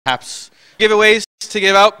perhaps giveaways to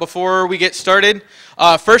give out before we get started.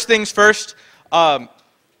 First things first,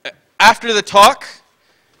 after the talk,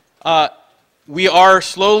 we are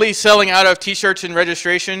slowly selling out of t-shirts and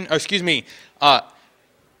registration,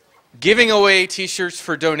 giving away t-shirts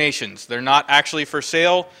for donations. They're not actually for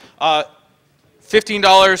sale.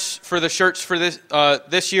 $15 for the shirts for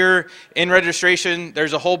this year in registration.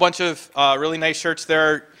 There's a whole bunch of really nice shirts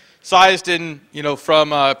there, sized in,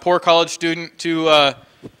 from a poor college student to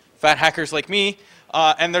fat hackers like me.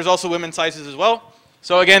 And there's also women's sizes as well.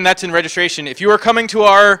 So again, that's in registration. If you are coming to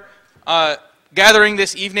our gathering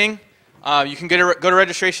this evening, you can go to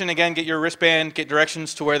registration again, get your wristband, get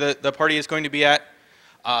directions to where the party is going to be at.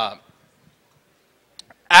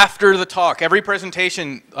 After the talk, every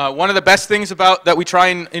presentation, one of the best things that we try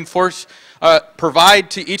and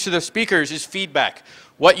provide to each of the speakers is feedback.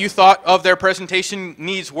 What you thought of their presentation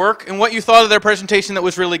needs work, and what you thought of their presentation that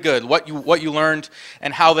was really good, what you learned,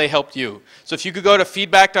 and how they helped you. So if you could go to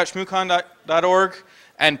feedback.shmoocon.org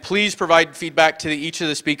and please provide feedback to each of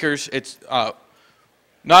the speakers. It's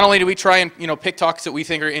not only do we try and pick talks that we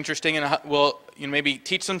think are interesting and will maybe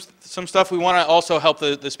teach some stuff, we want to also help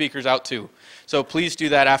the speakers out too. So please do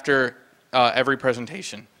that after every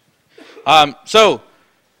presentation. So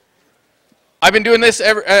I've been doing this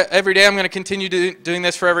every day. I'm going to continue doing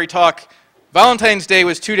this for every talk. Valentine's Day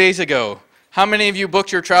was 2 days ago. How many of you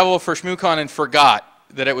booked your travel for Shmoocon and forgot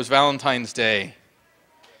that it was Valentine's Day?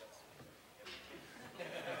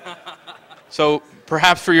 So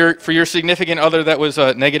perhaps for your significant other that was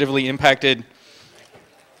negatively impacted.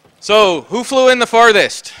 So who flew in the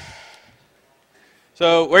farthest?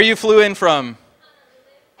 So where you flew in from?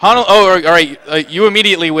 Honolulu. Oh, all right. You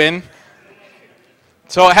immediately win.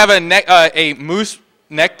 So I have a moose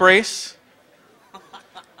neck brace.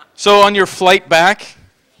 So on your flight back,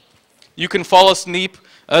 you can fall asleep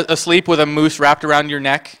with a moose wrapped around your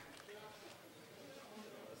neck.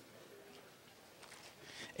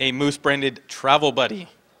 A moose-branded travel buddy.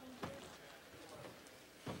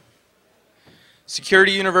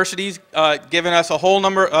 Security University's given us a whole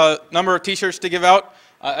number of t-shirts to give out.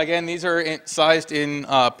 Again, these are sized in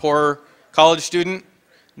poor college student,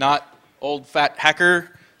 not old fat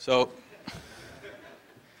hacker. So,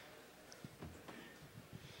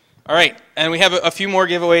 all right, and we have a few more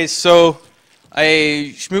giveaways. So,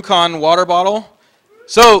 a Shmoocon water bottle.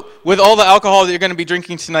 So, with all the alcohol that you're going to be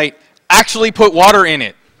drinking tonight, actually put water in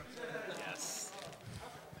it. Yes.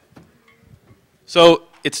 So,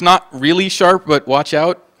 it's not really sharp, but watch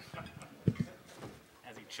out.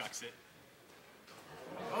 As he chucks it.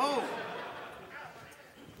 Oh!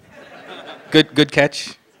 Good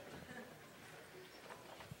catch.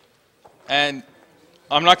 And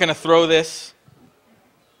I'm not going to throw this.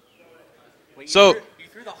 Wait, so you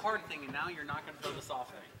threw the hard thing, and now you're not going to throw the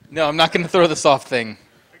soft thing. No, I'm not going to throw the soft thing.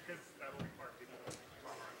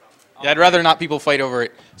 Yeah, I'd rather not people fight over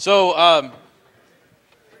it. So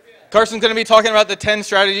Carson's going to be talking about the 10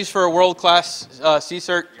 strategies for a world-class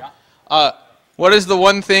CCERT. Yeah. What is the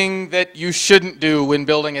one thing that you shouldn't do when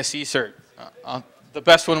building a CCERT? The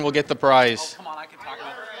best one will get the prize. Oh, come on, I can talk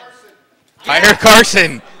about it. Hire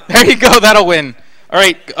Carson. There you go. That'll win. All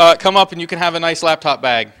right, come up and you can have a nice laptop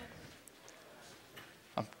bag.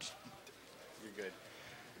 You're good.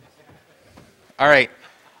 All right.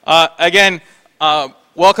 Again,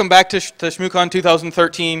 welcome back to Shmoocon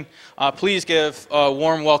 2013. Please give a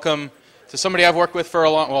warm welcome to somebody I've worked with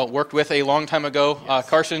a long time ago. Yes.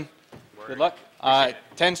 Carson, good luck.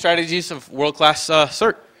 10 strategies of world-class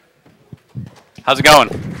CERT. How's it going?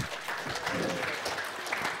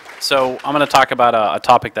 So I'm going to talk about a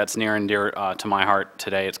topic that's near and dear to my heart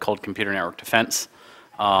today. It's called computer network defense.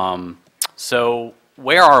 So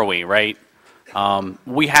where are we, right?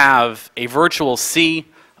 We have a virtual sea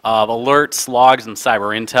of alerts, logs, and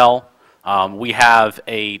cyber intel. We have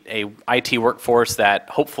a IT workforce that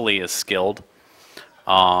hopefully is skilled.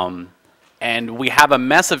 And we have a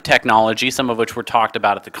mess of technology, some of which were talked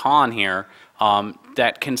about at the con here,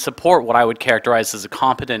 that can support what I would characterize as a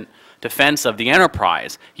competent defense of the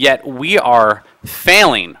enterprise. Yet we are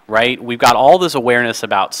failing, right? We've got all this awareness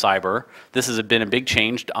about cyber. This has been a big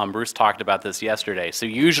change. Bruce talked about this yesterday. So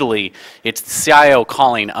usually it's the CIO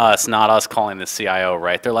calling us, not us calling the CIO,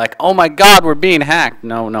 right? They're like, oh my God, we're being hacked.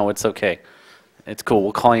 No, it's okay. It's cool.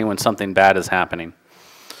 We'll call you when something bad is happening.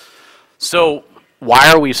 So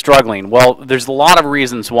why are we struggling? Well, there's a lot of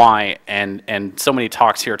reasons why, and so many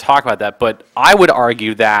talks here talk about that, but I would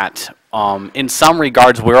argue that in some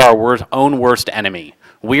regards we're our own worst enemy.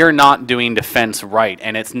 We are not doing defense right,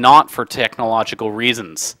 and it's not for technological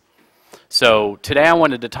reasons. So today I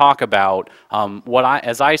wanted to talk about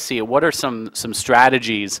as I see it, what are some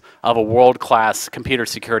strategies of a world-class computer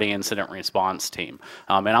security incident response team.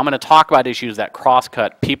 And I'm going to talk about issues that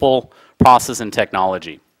cross-cut people, process, and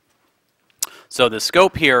technology. So the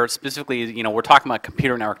scope here, specifically, we're talking about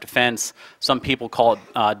computer network defense. Some people call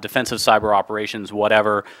it defensive cyber operations,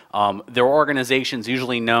 whatever. There are organizations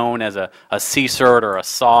usually known as a CSIRT or a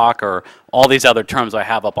SOC or all these other terms I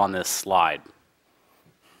have up on this slide.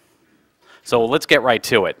 So let's get right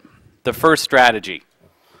to it. The first strategy,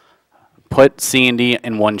 put C&D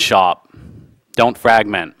in one shop. Don't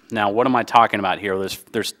fragment. Now, what am I talking about here?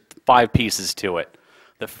 There's 5 pieces to it.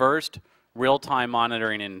 The first, real-time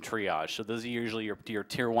monitoring and triage. So those are usually your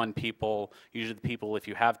tier 1 people, usually the people, if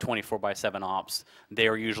you have 24/7 ops, they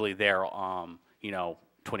are usually there,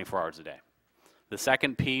 24 hours a day. The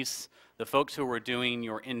second piece, the folks who are doing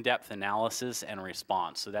your in-depth analysis and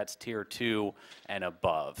response. So that's tier 2 and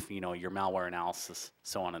above, your malware analysis,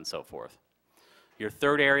 so on and so forth. Your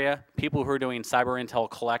third area, people who are doing cyber intel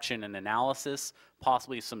collection and analysis,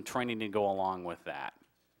 possibly some training to go along with that.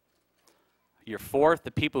 Your fourth,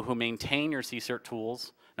 the people who maintain your CSIRT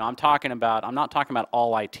tools. Now I'm not talking about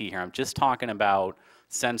all IT here. I'm just talking about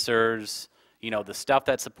sensors, the stuff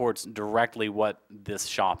that supports directly what this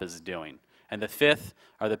shop is doing. And the fifth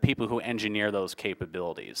are the people who engineer those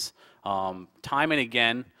capabilities. Time and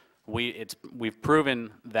again, we've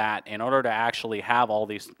proven that in order to actually have all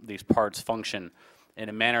these parts function in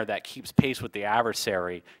a manner that keeps pace with the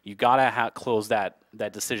adversary, you gotta close that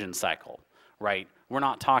decision cycle, right? We're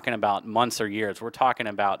not talking about months or years. We're talking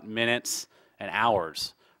about minutes and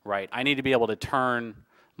hours, right? I need to be able to turn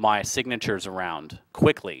my signatures around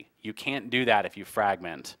quickly. You can't do that if you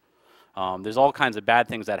fragment. There's all kinds of bad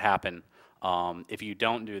things that happen if you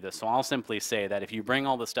don't do this. So I'll simply say that if you bring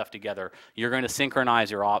all this stuff together, you're going to synchronize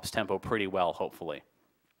your ops tempo pretty well, hopefully.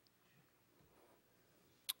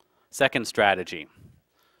 Second strategy,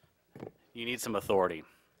 you need some authority.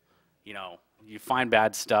 You find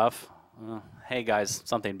bad stuff. Hey guys,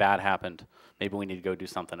 something bad happened. Maybe we need to go do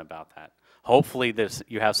something about that. Hopefully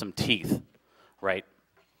you have some teeth, right?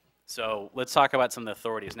 So let's talk about some of the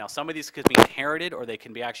authorities. Now some of these could be inherited or they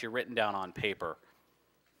can be actually written down on paper.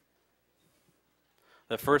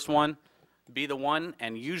 The first one, be the one,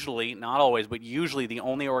 and usually, not always, but usually the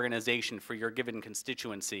only organization for your given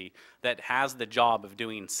constituency that has the job of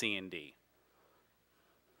doing C&D.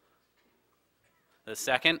 The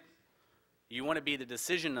second, you want to be the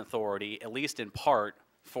decision authority, at least in part,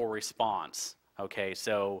 for response. Okay,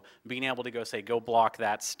 so being able to go block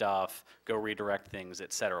that stuff, go redirect things,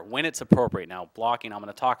 etc. When it's appropriate. Now, blocking, I'm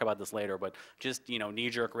going to talk about this later, but just,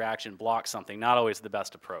 knee-jerk reaction, block something, not always the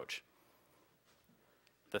best approach.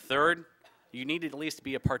 The third, you need to at least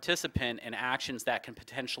be a participant in actions that can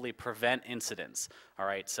potentially prevent incidents. All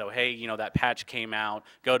right, so hey, that patch came out,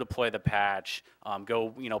 go deploy the patch, go,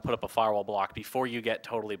 put up a firewall block before you get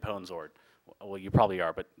totally pwnzored. Well, you probably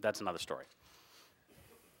are, but that's another story.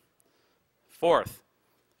 Fourth,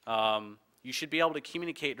 you should be able to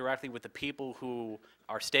communicate directly with the people who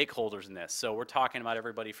are stakeholders in this. So we're talking about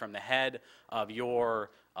everybody from the head of your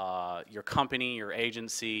company, your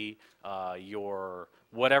agency, your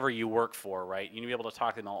whatever you work for, right? You need to be able to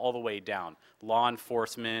talk to them all the way down. Law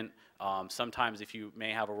enforcement, sometimes if you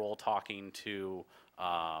may have a role talking to,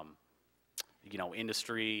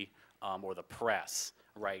 industry or the press,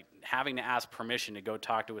 right? Having to ask permission to go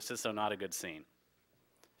talk to a CISO, not a good scene.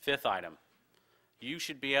 Fifth item, you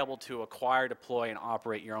should be able to acquire, deploy, and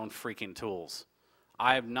operate your own freaking tools.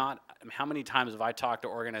 How many times have I talked to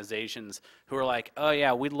organizations who are like, oh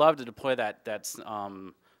yeah, we'd love to deploy that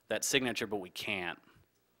signature, but we can't.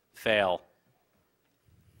 Fail.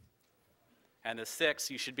 And the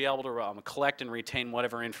sixth, you should be able to collect and retain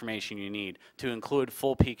whatever information you need to include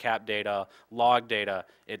full PCAP data, log data,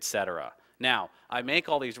 etc. Now, I make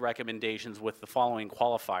all these recommendations with the following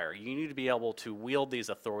qualifier. You need to be able to wield these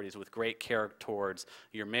authorities with great care towards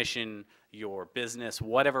your mission, your business,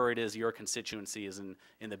 whatever it is your constituency is in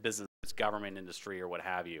the business, government, industry, or what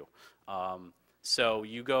have you. So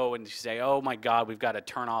you go and you say, oh my God, we've got to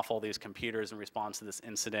turn off all these computers in response to this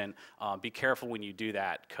incident. Be careful when you do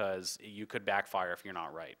that because you could backfire if you're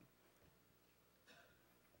not right.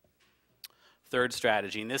 Third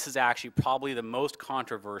strategy, and this is actually probably the most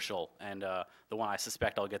controversial and the one I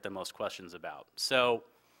suspect I'll get the most questions about. So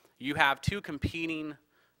you have two competing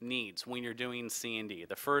needs when you're doing C&D.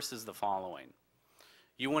 The first is the following.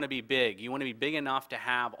 You want to be big. You want to be big enough to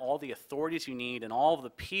have all the authorities you need and all of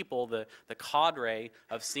the people, the cadre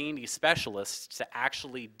of C&D specialists to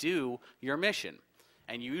actually do your mission.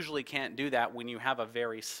 And you usually can't do that when you have a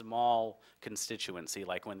very small constituency,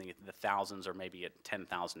 like when the thousands or maybe at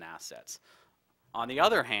 10,000 assets. On the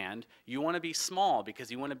other hand, you want to be small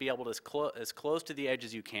because you want to be able to as close to the edge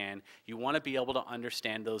as you can. You want to be able to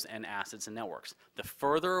understand those end assets and networks. The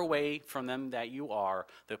further away from them that you are,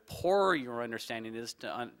 the poorer your understanding is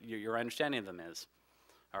your understanding of them is.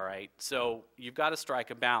 All right, so you've got to strike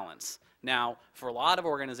a balance. Now, for a lot of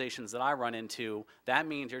organizations that I run into, that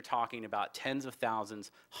means you're talking about tens of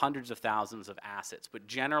thousands, hundreds of thousands of assets, but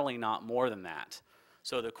generally not more than that.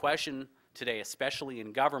 So the question today, especially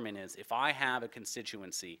in government, is if I have a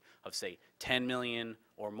constituency of, say, 10 million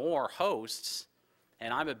or more hosts,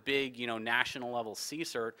 and I'm a big, national level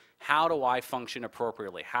CSIRT, how do I function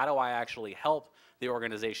appropriately? How do I actually help the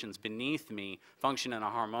organizations beneath me function in a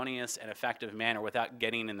harmonious and effective manner without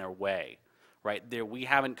getting in their way? Right there, we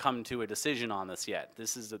haven't come to a decision on this yet.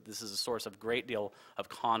 This is a source of great deal of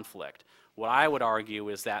conflict. What I would argue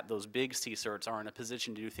is that those big CSIRTs are in a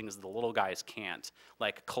position to do things that the little guys can't,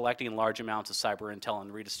 like collecting large amounts of cyber intel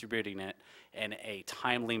and redistributing it in a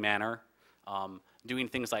timely manner, doing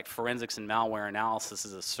things like forensics and malware analysis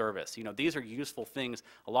as a service. These are useful things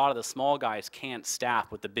a lot of the small guys can't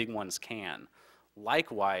staff, but the big ones can.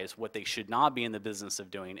 Likewise, what they should not be in the business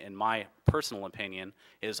of doing, in my personal opinion,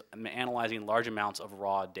 is analyzing large amounts of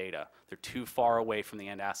raw data. They're too far away from the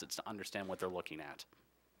end assets to understand what they're looking at.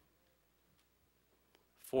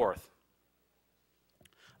 Fourth,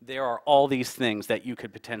 there are all these things that you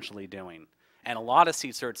could potentially doing. And a lot of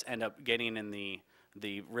CSIRTs end up getting in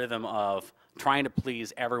the rhythm of trying to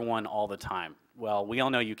please everyone all the time. Well, we all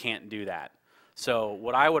know you can't do that. So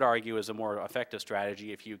what I would argue is a more effective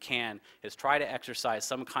strategy, if you can, is try to exercise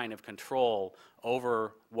some kind of control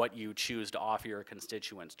over what you choose to offer your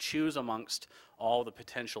constituents. Choose amongst all the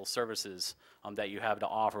potential services that you have to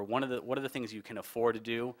offer. What are the things you can afford to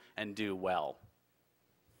do and do well?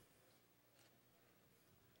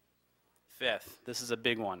 Fifth, this is a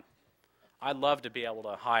big one. I'd love to be able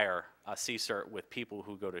to hire a CSIRT with people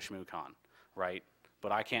who go to Shmoocon, right?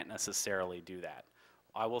 But I can't necessarily do that.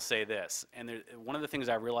 I will say this, and one of the things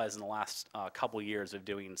I realized in the last couple years of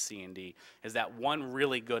doing C&D is that one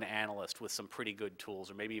really good analyst with some pretty good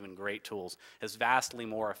tools, or maybe even great tools, is vastly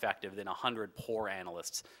more effective than 100 poor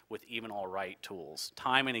analysts with even all right tools.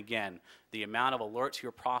 Time and again, the amount of alerts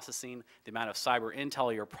you're processing, the amount of cyber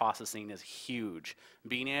intel you're processing is huge.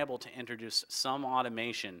 Being able to introduce some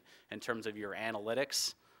automation in terms of your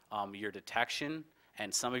analytics, your detection,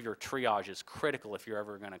 and some of your triage is critical if you're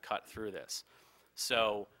ever going to cut through this.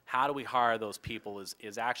 So how do we hire those people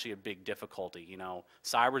is actually a big difficulty.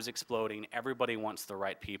 Cyber's exploding, everybody wants the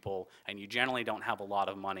right people, and you generally don't have a lot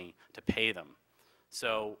of money to pay them.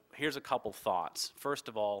 So here's a couple thoughts. First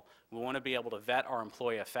of all, we want to be able to vet our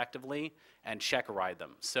employee effectively and check ride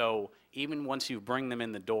them. So even once you bring them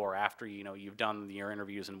in the door after you've done your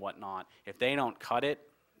interviews and whatnot, if they don't cut it,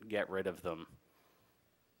 get rid of them.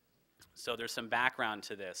 So there's some background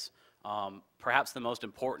to this. Perhaps the most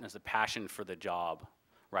important is the passion for the job,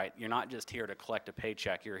 right? You're not just here to collect a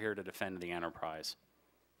paycheck, you're here to defend the enterprise.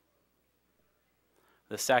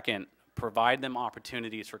 The second, provide them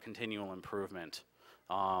opportunities for continual improvement.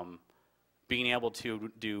 Being able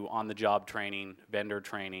to do on-the-job training, vendor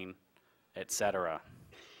training, etc.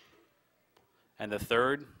 And the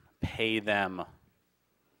third, pay them.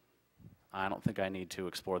 I don't think I need to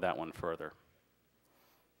explore that one further.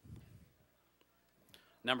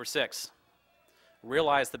 Number 6,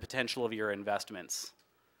 realize the potential of your investments.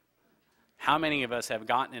 How many of us have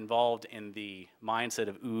gotten involved in the mindset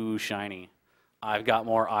of, ooh, shiny, I've got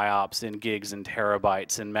more IOPS and gigs and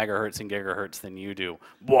terabytes and megahertz and gigahertz than you do.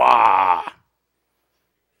 Blah!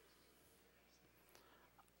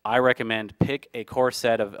 I recommend pick a core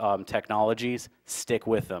set of technologies, stick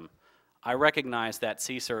with them. I recognize that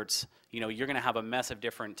CSIRTs, you're going to have a mess of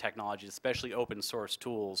different technologies, especially open source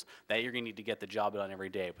tools, that you're going to need to get the job done every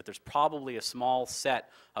day. But there's probably a small set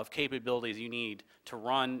of capabilities you need to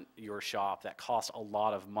run your shop that cost a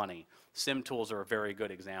lot of money. SIM tools are a very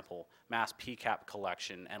good example. Mass PCAP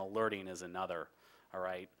collection and alerting is another, all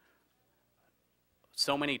right?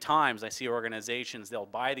 So many times I see organizations, they'll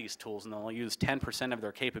buy these tools and they'll use 10% of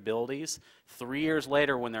their capabilities. 3 years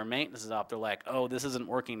later when their maintenance is up, they're like, oh, this isn't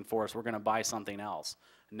working for us, we're going to buy something else.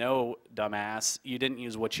 No, dumbass, you didn't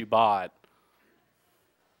use what you bought.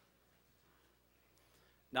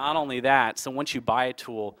 Not only that, so once you buy a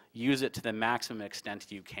tool, use it to the maximum extent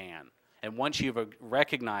you can. And once you've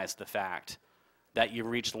recognized the fact that you've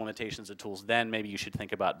reached the limitations of tools, then maybe you should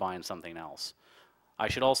think about buying something else. I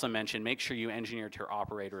should also mention, make sure you engineer to your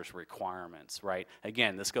operator's requirements, right?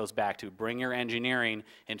 Again, this goes back to bring your engineering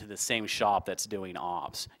into the same shop that's doing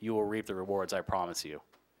ops. You will reap the rewards, I promise you.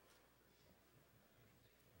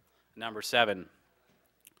 Number 7,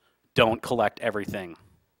 don't collect everything.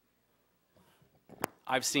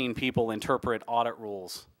 I've seen people interpret audit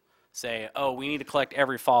rules, say, oh, we need to collect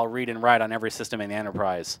every file, read and write on every system in the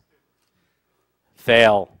enterprise.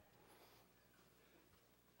 Fail.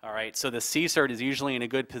 All right, so the CSIRT is usually in a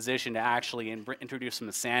good position to actually introduce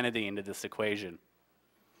some sanity into this equation.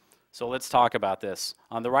 So let's talk about this.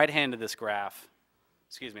 On the right hand of this graph,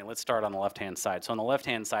 let's start on the left-hand side. So on the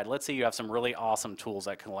left-hand side, let's say you have some really awesome tools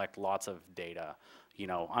that collect lots of data. You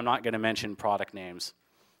know, I'm not going to mention product names,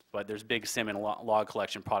 but there's big SIM and log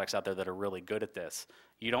collection products out there that are really good at this.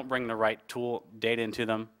 You don't bring the right tool data into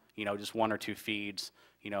them, you know, just 1 or 2 feeds,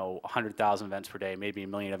 you know, 100,000 events per day, maybe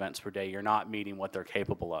 1 million events per day, you're not meeting what they're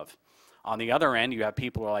capable of. On the other end, you have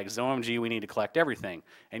people who are like, OMG, we need to collect everything.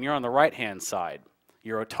 And you're on the right-hand side.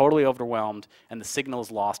 You're totally overwhelmed, and the signal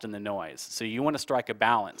is lost in the noise. So you want to strike a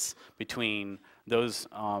balance between those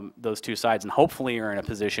 2 sides, and hopefully you're in a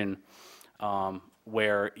position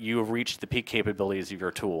where you have reached the peak capabilities of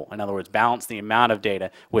your tool. In other words, balance the amount of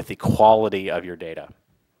data with the quality of your data.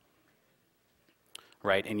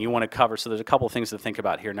 Right, and you want to cover, so there's a couple of things to think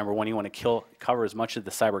about here. Number 1, you want to cover as much of the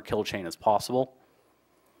cyber kill chain as possible.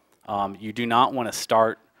 You do not want to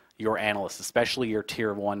start your analysts, especially your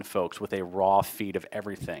tier 1 folks, with a raw feed of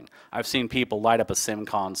everything. I've seen people light up a SIM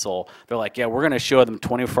console. They're like, yeah, we're going to show them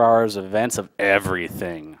 24 hours of events of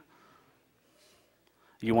everything.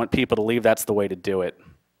 You want people to believe that's the way to do it.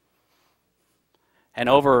 And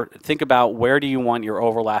think about where do you want your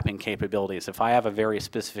overlapping capabilities. If I have a very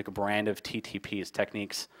specific brand of TTPs,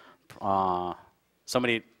 techniques, what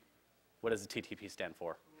does the TTP stand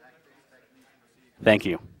for? Thank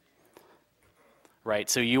you. Right,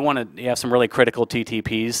 so you have some really critical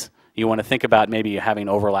TTPs. You want to think about maybe having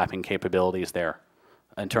overlapping capabilities there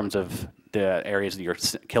in terms of the areas of your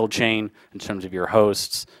kill chain, in terms of your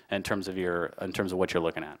hosts, in terms of what you're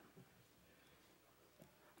looking at.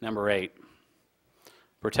 Number 8.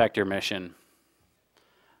 Protect your mission.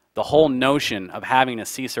 The whole notion of having a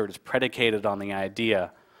CSIRT is predicated on the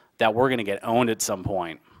idea that we're going to get owned at some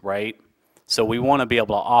point, right? So we want to be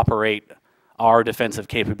able to operate our defensive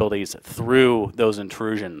capabilities through those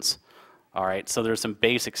intrusions. All right, so there's some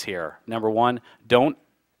basics here. Number 1, don't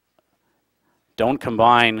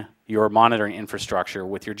combine your monitoring infrastructure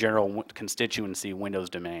with your general constituency Windows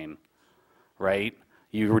domain, right?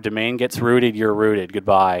 Your domain gets rooted, you're rooted,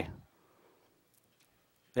 goodbye.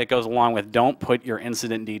 It goes along with don't put your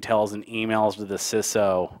incident details and emails to the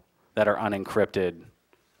CISO that are unencrypted.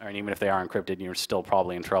 And even if they are encrypted, you're still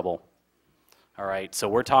probably in trouble. All right, so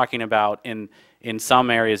we're talking about in some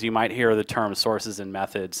areas you might hear the term sources and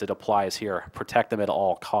methods. It applies here. Protect them at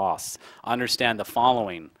all costs. Understand the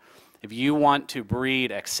following. If you want to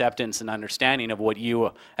breed acceptance and understanding of what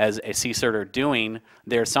you as a CSIRT are doing,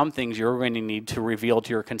 there are some things you're going to need to reveal to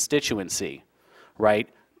your constituency, right?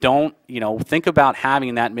 Don't, think about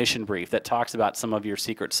having that mission brief that talks about some of your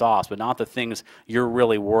secret sauce, but not the things you're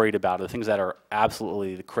really worried about, the things that are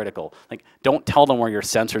absolutely critical. Like, don't tell them where your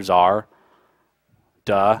sensors are.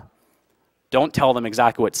 Duh. Don't tell them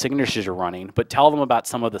exactly what signatures you're running, but tell them about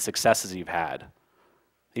some of the successes you've had.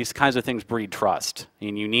 These kinds of things breed trust,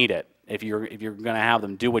 and you need it if you're going to have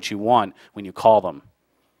them do what you want when you call them.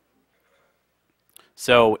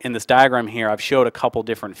 So in this diagram here, I've showed a couple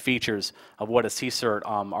different features of what a CSIRT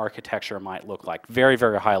architecture might look like. Very,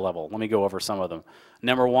 very high level. Let me go over some of them.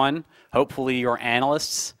 Number 1, hopefully your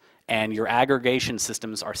analysts and your aggregation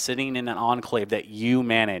systems are sitting in an enclave that you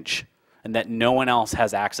manage and that no one else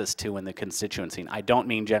has access to in the constituency. I don't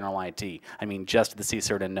mean general IT. I mean just the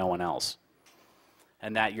CSIRT and no one else.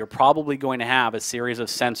 And that you're probably going to have a series of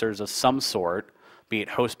sensors of some sort, be it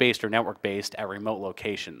host-based or network-based, at remote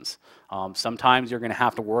locations. Sometimes you're going to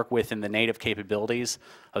have to work within the native capabilities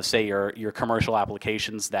of, say, your commercial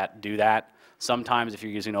applications that do that. Sometimes if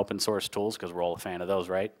you're using open source tools, because we're all a fan of those,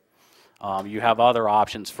 right? You have other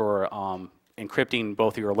options for encrypting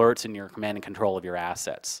both your alerts and your command and control of your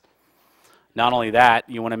assets. Not only that,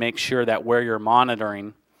 you want to make sure that where you're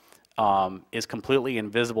monitoring is completely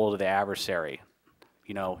invisible to the adversary.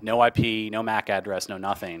 No IP, no MAC address, no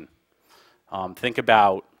nothing. Think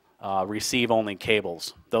about receive-only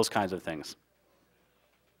cables, those kinds of things.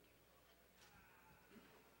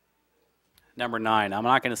 Number 9, I'm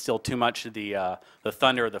not going to steal too much of the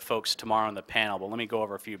thunder of the folks tomorrow on the panel, but let me go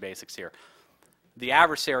over a few basics here. the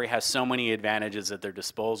adversary has so many advantages at their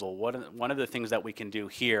disposal. One of the things that we can do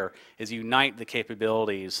here is unite the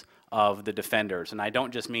capabilities of the defenders. And I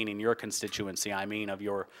don't just mean in your constituency, I mean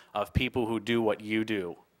of people who do what you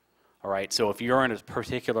do. All right, so if you're in a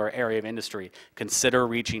particular area of industry, consider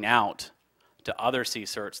reaching out to other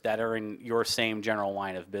CSERTs that are in your same general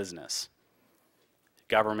line of business.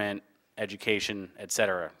 Government, education, et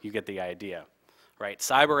cetera. You get the idea. Right?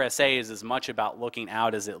 Cyber SA is as much about looking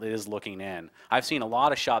out as it is looking in. I've seen a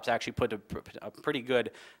lot of shops actually put a pretty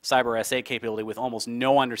good Cyber SA capability with almost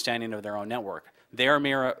no understanding of their own network. Their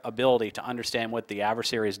mere ability to understand what the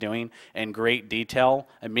adversary is doing in great detail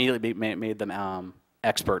immediately made them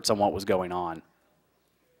experts on what was going on.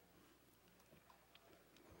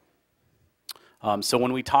 So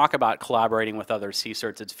when we talk about collaborating with other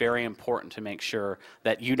CSERTs, it's very important to make sure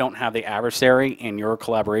that you don't have the adversary in your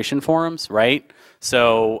collaboration forums, right?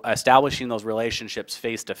 So establishing those relationships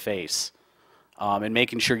face to face and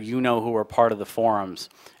making sure you know who are part of the forums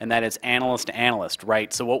and that it's analyst to analyst,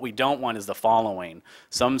 right? So what we don't want is the following.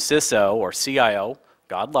 Some CISO or CIO,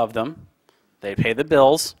 God love them, they pay the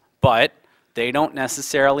bills, but they don't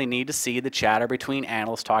necessarily need to see the chatter between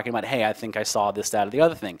analysts talking about, hey, I think I saw this, that, or the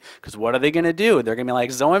other thing. Because what are they going to do? They're going to be like,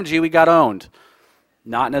 OMG, we got owned.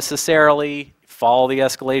 Not necessarily follow the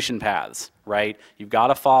escalation paths, right? You've got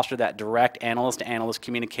to foster that direct analyst-to-analyst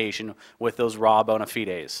communication with those raw bona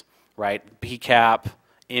fides, right? PCAP,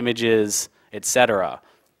 images, etc.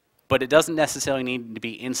 But it doesn't necessarily need to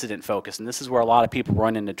be incident focused, and this is where a lot of people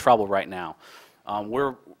run into trouble right now.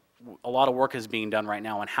 A lot of work is being done right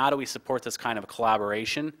now on how do we support this kind of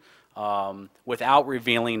collaboration without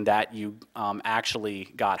revealing that you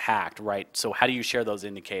actually got hacked, right? So how do you share those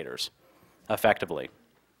indicators effectively?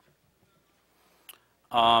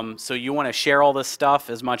 So you want to share all this stuff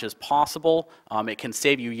as much as possible. It can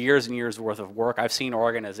save you years and years worth of work. I've seen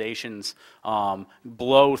organizations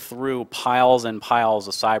blow through piles and piles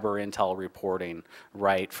of cyber intel reporting,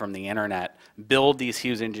 right, from the internet, build these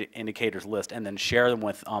huge indicators list, and then share them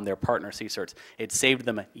with their partner CSERTs. It saved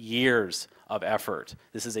them years of effort.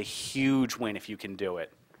 This is a huge win if you can do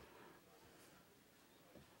it.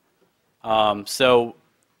 So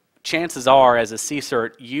chances are, as a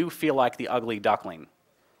CSERT, you feel like the ugly duckling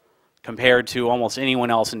compared to almost anyone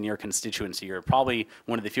else in your constituency. You're probably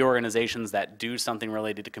one of the few organizations that do something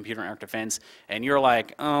related to computer network defense, and you're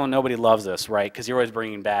like, oh, nobody loves us, right? Because you're always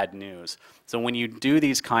bringing bad news. So when you do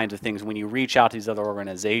these kinds of things, when you reach out to these other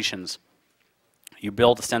organizations, you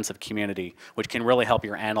build a sense of community, which can really help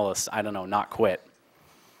your analysts, I don't know, not quit.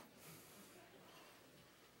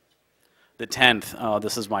 The 10th, oh,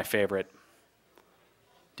 this is my favorite.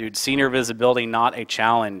 Dude, senior visibility, not a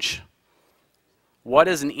challenge. What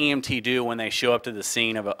does an EMT do when they show up to the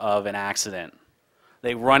scene of an accident?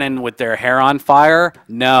 They run in with their hair on fire?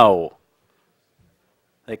 No.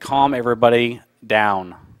 They calm everybody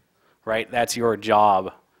down, right? That's your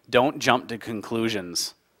job. Don't jump to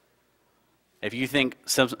conclusions. If you think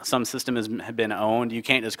some system has been owned, you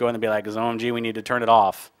can't just go in and be like, OMG, we need to turn it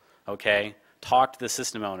off, okay? Talk to the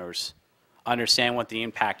system owners. Understand what the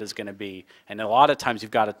impact is going to be. And a lot of times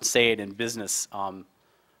you've got to say it in business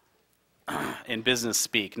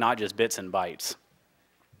speak, not just bits and bytes.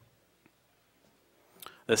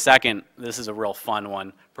 The second, this is a real fun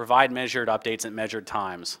one, provide measured updates at measured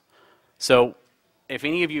times. So if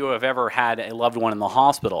any of you have ever had a loved one in the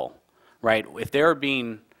hospital, right, if they're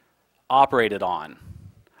being operated on,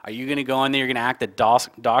 are you going to go in there, you're going to act the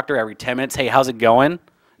doctor every 10 minutes, hey, how's it going?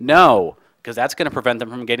 No, because that's going to prevent them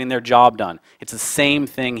from getting their job done. It's the same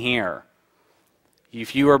thing here.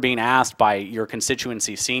 If you are being asked by your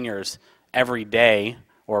constituency seniors every day,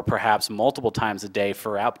 or perhaps multiple times a day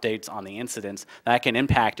for updates on the incidents, that can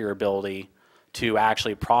impact your ability to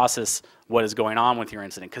actually process what is going on with your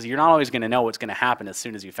incident, because you're not always going to know what's going to happen as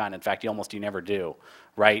soon as you find it. In fact, you never do,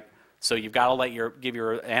 right? So you've got to give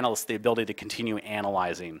your analysts the ability to continue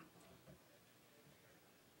analyzing.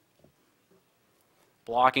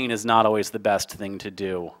 Blocking is not always the best thing to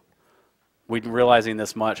do. We're realizing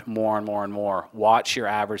this much more and more and more. Watch your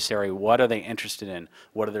adversary. What are they interested in?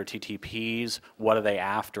 What are their TTPs? What are they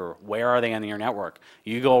after? Where are they on your network?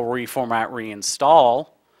 You go reformat, reinstall.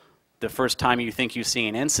 The first time you think you see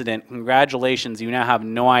an incident, congratulations, you now have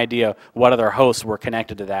no idea what other hosts were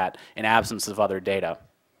connected to that in absence of other data.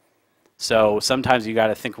 So sometimes you got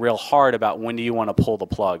to think real hard about when do you want to pull the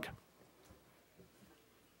plug.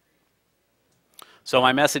 So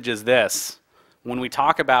my message is this. When we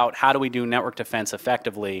talk about how do we do network defense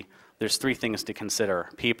effectively, there's three things to consider.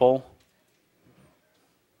 People,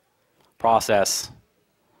 process,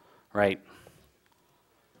 right,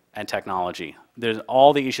 and technology. There's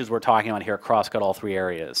all the issues we're talking about here cross-cut all three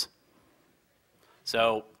areas.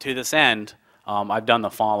 So to this end, I've done the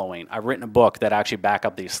following. I've written a book that actually back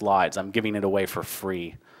up these slides. I'm giving it away for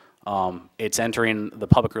free. It's entering the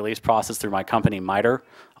public release process through my company, MITRE,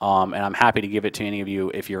 and I'm happy to give it to any of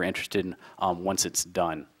you if you're interested once it's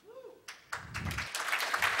done.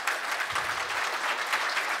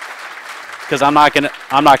 Because I'm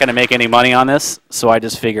not gonna make any money on this, so I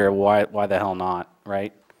just figure why the hell not,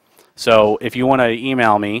 right? So if you want to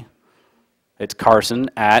email me, it's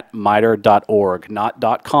carson@mitre.org,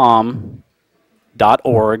 not .com,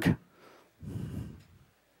 .org.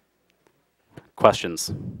 Questions?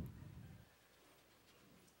 In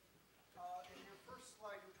your first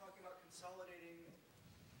slide, you were talking about consolidating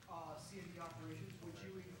CMD operations. Would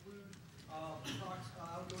you include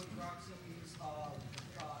outgoing proxies,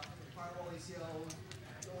 firewall ACLs,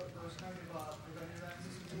 those kind of preventative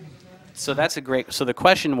access tools in that? So that's a great, so the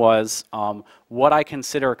question was, what I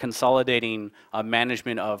consider consolidating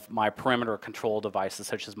management of my perimeter control devices,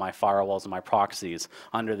 such as my firewalls and my proxies,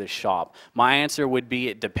 under this shop. My answer would be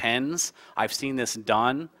it depends. I've seen this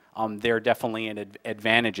done. There are definitely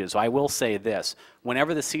advantages. I will say this: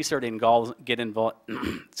 whenever the CSIRT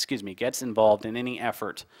gets involved in any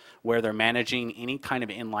effort where they're managing any kind of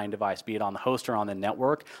inline device, be it on the host or on the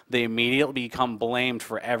network, they immediately become blamed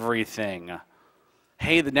for everything.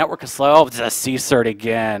 Hey, the network is slow. It's a CSIRT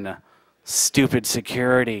again. Stupid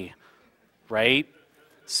security, right?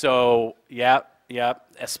 So, yep,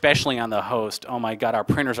 especially on the host. Oh my God, our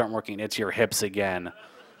printers aren't working. It's your hips again.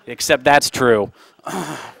 Except that's true.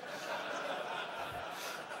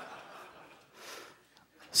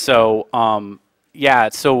 So, yeah,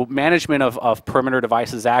 so management of perimeter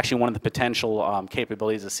devices is actually one of the potential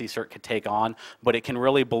capabilities a CSIRT could take on, but it can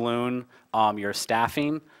really balloon your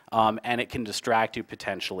staffing, and it can distract you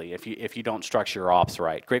potentially if you don't structure your ops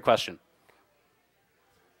right. Great question.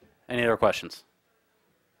 Any other questions?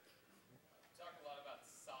 You talked a lot about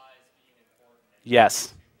size being important.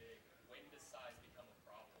 Yes. When does size become a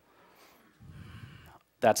problem?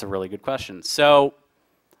 That's a really good question. So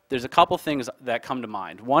there's a couple things that come to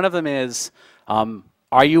mind. One of them is,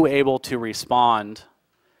 are you able to respond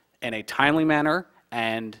in a timely manner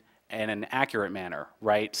and in an accurate manner,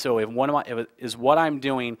 right? So if is what I'm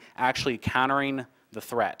doing actually countering the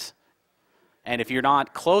threat? And if you're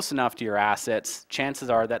not close enough to your assets,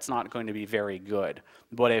 chances are that's not going to be very good.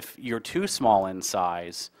 But if you're too small in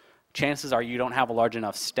size, chances are you don't have a large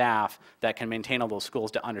enough staff that can maintain all those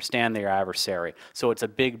skills to understand their adversary. So it's a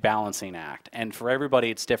big balancing act. And for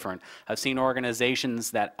everybody, it's different. I've seen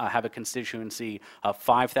organizations that have a constituency of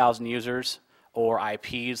 5,000 users or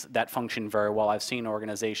IPs that function very well. I've seen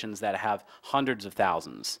organizations that have hundreds of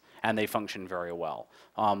thousands, and they function very well.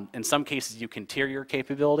 In some cases, you can tier your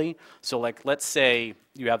capability. So like, let's say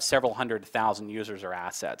you have several 100,000 users or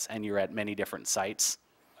assets, and you're at many different sites.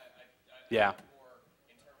 Yeah. Or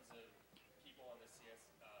in terms of people on the CS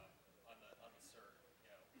on the CERT,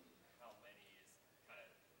 how many is kind of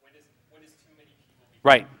when does too many people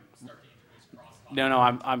Right. start to introduce crosstalk? No,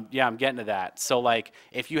 I'm getting to that. So like,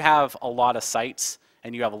 if you have a lot of sites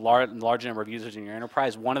and you have a large number of users in your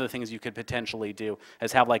enterprise, one of the things you could potentially do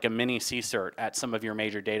is have like a mini CSIRT at some of your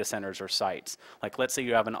major data centers or sites. Like, let's say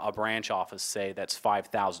you have a branch office, say, that's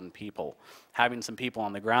 5,000 people. Having some people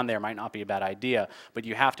on the ground there might not be a bad idea, but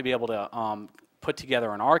you have to be able to put together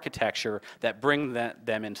an architecture that brings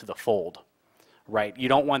them into the fold. Right, you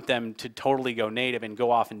don't want them to totally go native and go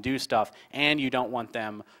off and do stuff, and you don't want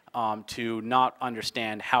them to not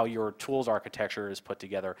understand how your tools architecture is put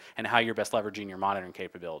together and how you're best leveraging your monitoring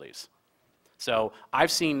capabilities. So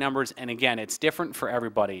I've seen numbers, and again, it's different for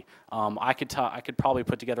everybody. I could probably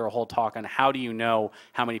put together a whole talk on how do you know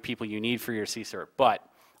how many people you need for your CSIRT, but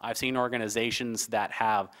I've seen organizations that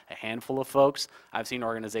have a handful of folks. I've seen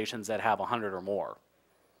organizations that have 100 or more.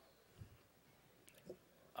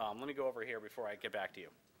 Let me go over here before I get back to you.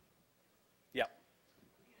 Yep.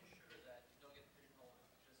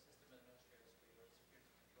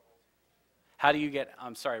 How do you get,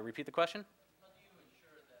 I'm sorry, repeat the question? How do you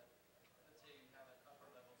ensure that, let's say you have at upper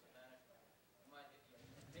levels of management, you might get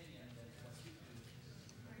your opinion that what you do is,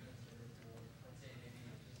 let's say maybe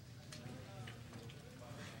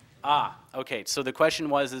Okay, so the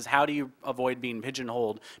question is how do you avoid being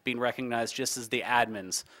pigeonholed, being recognized just as the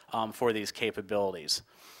admins for these capabilities?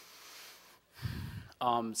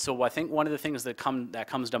 So I think one of the things that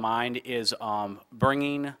comes to mind is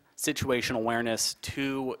bringing situational awareness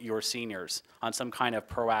to your seniors on some kind of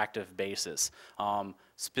proactive basis,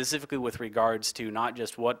 specifically with regards to not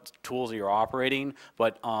just what tools you're operating,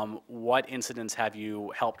 but what incidents have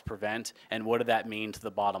you helped prevent, and what did that mean to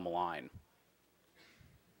the bottom line?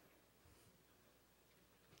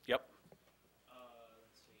 Yep.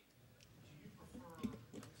 Let's see. Do you prefer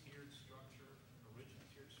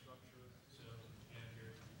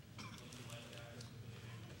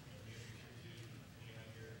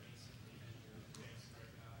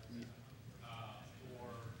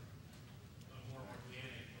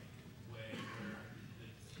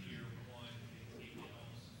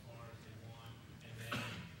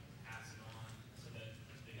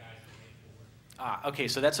Okay,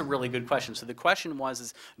 so that's a really good question. So the question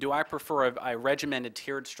was, do I prefer a regimented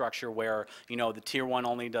tiered structure where, you know, the tier 1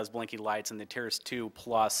 only does blinky lights and the tiers 2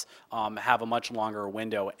 plus have a much longer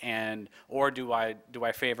window, or do I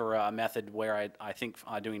favor a method where I think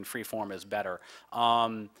doing freeform is better?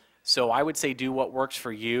 So I would say do what works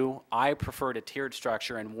for you. I prefer a tiered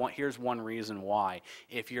structure, and here's one reason why.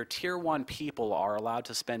 If your tier 1 people are allowed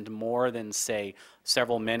to spend more than, say,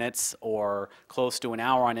 several minutes or close to an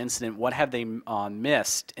hour on Inciden, what have they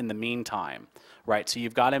missed in the meantime, right? So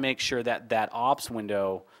you've got to make sure that that ops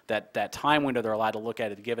window, that time window they're allowed to look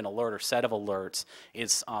at a given alert or set of alerts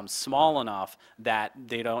is small enough that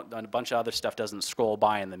they don't, a bunch of other stuff doesn't scroll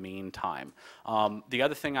by in the meantime. The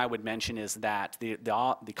other thing I would mention is that the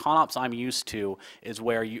ConOps I'm used to is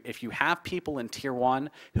where if you have people in tier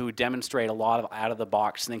 1 who demonstrate a lot of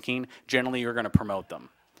out-of-the-box thinking, generally you're going to promote them,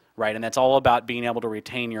 right? And that's all about being able to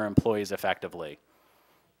retain your employees effectively.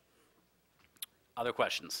 Other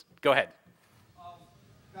questions? Go ahead.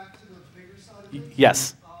 Back to the bigger side of things.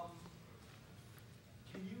 Yes.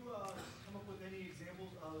 Can you come up with any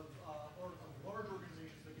examples of large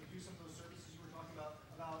organizations that can do some of those services you were talking about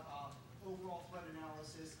overall threat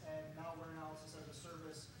analysis and malware analysis as a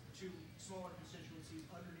service to smaller constituencies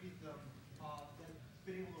underneath them that have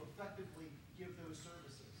been able to effectively give those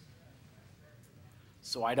services?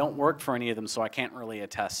 So I don't work for any of them, so I can't really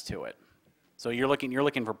attest to it. So you're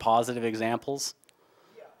looking for positive examples?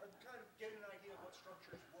 Yeah, kind of get an idea of what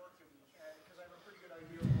structures work, because I have a pretty good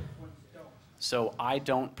idea of what ones don't. So I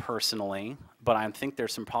don't personally, but I think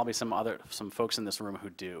there's probably some folks in this room who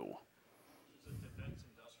do. There's a defense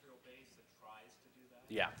industrial base that tries to do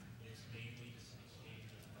that. Yeah. It's mainly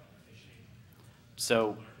phishing.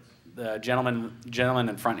 So the gentleman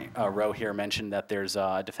in front row here mentioned that there's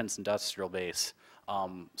a defense industrial base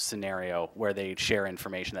scenario where they share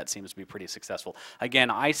information that seems to be pretty successful. Again,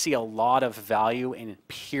 I see a lot of value in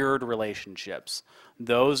peered relationships.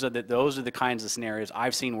 Those are the kinds of scenarios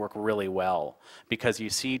I've seen work really well because you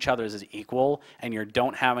see each other as equal and you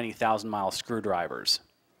don't have any 1,000-mile screwdrivers,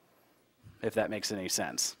 if that makes any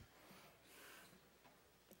sense.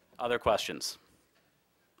 Other questions?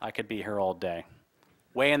 I could be here all day.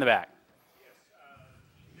 Way in the back. Yes,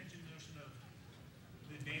 you mentioned the notion of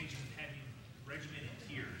the advantage of having regimented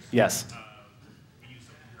tiers. Yes. We use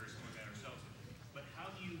something very similar to that ourselves. But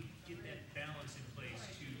how do you get that balance in place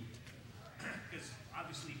to, because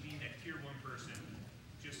obviously being that tier 1 person,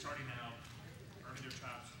 just starting out, earning their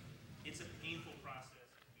chops, it's a painful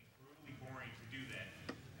process. It can be brutally boring to do that.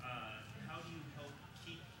 How do you help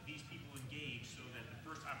keep these people engaged so that the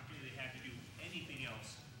first opportunity they have to do anything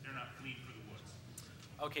else, they're not fleeing for the woods?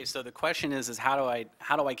 Okay, so the question is how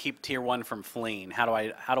do I keep tier 1 from fleeing? How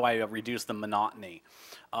do I reduce the monotony?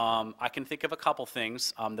 I can think of a couple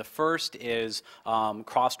things. The first is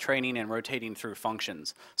cross-training and rotating through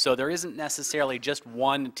functions. So there isn't necessarily just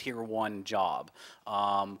one tier 1 job.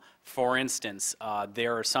 For instance,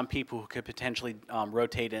 there are some people who could potentially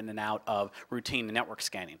rotate in and out of routine network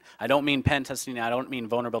scanning. I don't mean pen testing, I don't mean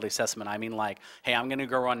vulnerability assessment. I mean like, hey, I'm going to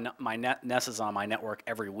go run my Nesses on my network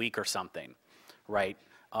every week or something, right?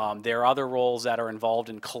 There are other roles that are involved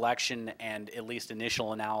in collection and at least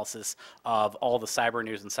initial analysis of all the cyber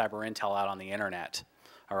news and cyber intel out on the internet,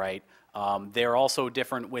 all right? They're also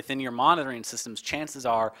different within your monitoring systems. Chances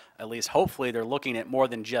are, at least hopefully, they're looking at more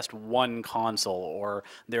than just one console, or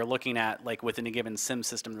they're looking at, like within a given SIM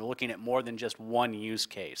system, they're looking at more than just one use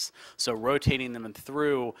case. So rotating them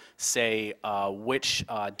through, say, which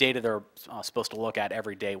data they're supposed to look at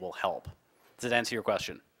every day will help. Does that answer your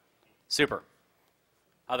question? Super.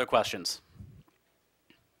 Other questions?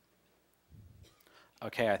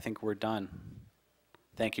 Okay, I think we're done.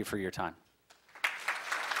 Thank you for your time.